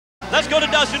Let's go to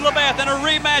Dusty LaBeth and a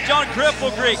rematch on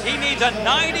Cripple Creek. He needs a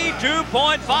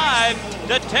 92.5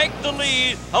 to take the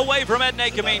lead away from Ed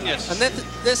Nacamenius. And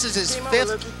this is his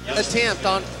 5th attempt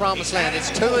on Promiseland. It's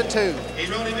 2-2.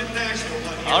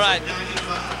 All right,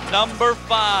 number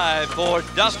 5 for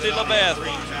Dusty LaBeth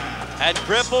at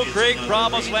Cripple Creek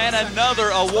Promiseland, another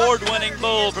award-winning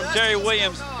bull from Terry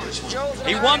Williams.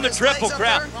 He won the Triple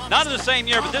Crown, not in the same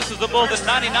year, but this is the bull that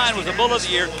 99 was the bull of the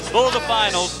year, bull of the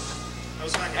finals.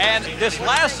 And this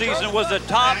last season was the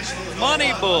top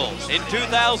money bull in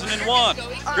 2001.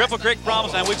 Cripple Creek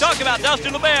Promiseland. We talked about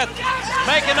Dusty LaBeth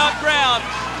making up ground.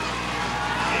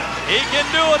 He can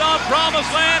do it on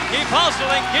Promiseland. Keep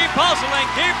hustling, keep hustling,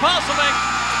 keep hustling.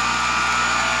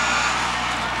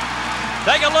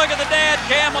 Take a look at the dad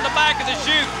cam on the back of the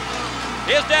chute.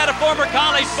 His dad, a former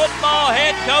college football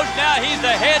head coach. Now he's the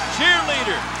head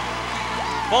cheerleader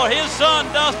for his son,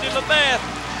 Dusty LaBeth.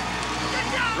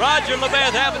 Roger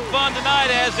LaBeth having fun tonight,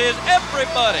 as is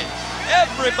everybody.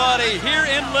 Everybody here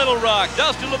in Little Rock.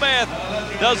 Dusty LaBeth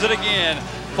does it again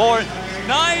for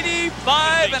 95.5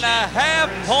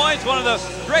 points. One of the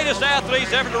greatest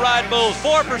athletes ever to ride bulls.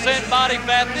 4% body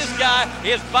fat. This guy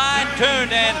is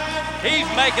fine-tuned, and he's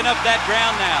making up that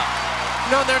ground now.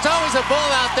 No, there's always a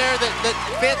bull out there that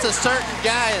fits a certain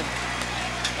guy, and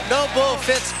no bull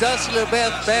fits Dusty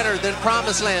LaBeth better than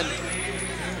Promiseland.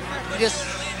 Just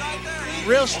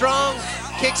real strong,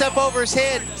 kicks up over his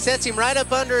head, sets him right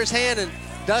up under his hand, and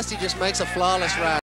Dusty just makes a flawless ride.